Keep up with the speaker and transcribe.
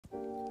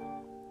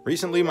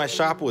Recently, my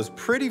shop was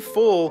pretty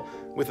full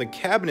with a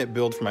cabinet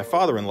build for my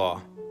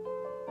father-in-law.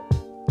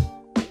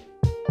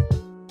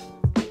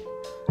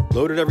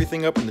 Loaded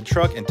everything up in the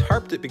truck and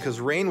tarped it because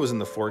rain was in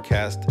the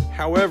forecast.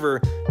 However,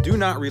 do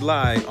not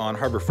rely on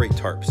Harbor Freight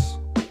tarps,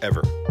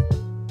 ever.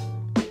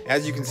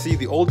 As you can see,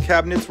 the old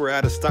cabinets were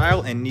out of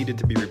style and needed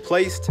to be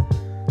replaced,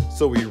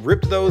 so we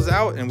ripped those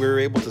out and we were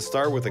able to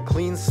start with a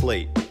clean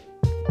slate.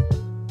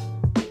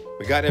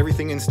 We got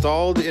everything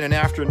installed in an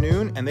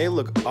afternoon and they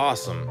look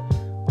awesome.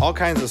 All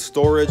kinds of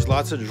storage,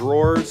 lots of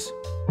drawers.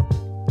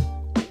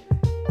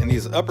 And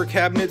these upper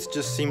cabinets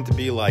just seem to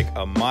be like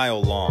a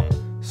mile long.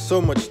 So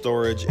much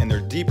storage, and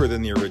they're deeper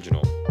than the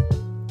original.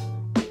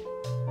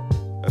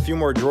 A few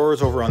more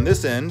drawers over on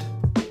this end.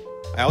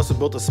 I also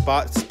built a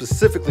spot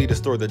specifically to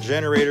store the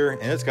generator,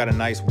 and it's got a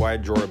nice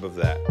wide drawer above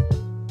that.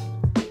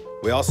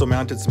 We also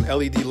mounted some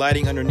LED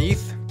lighting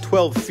underneath,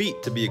 12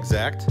 feet to be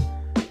exact.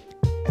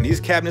 And these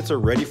cabinets are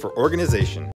ready for organization.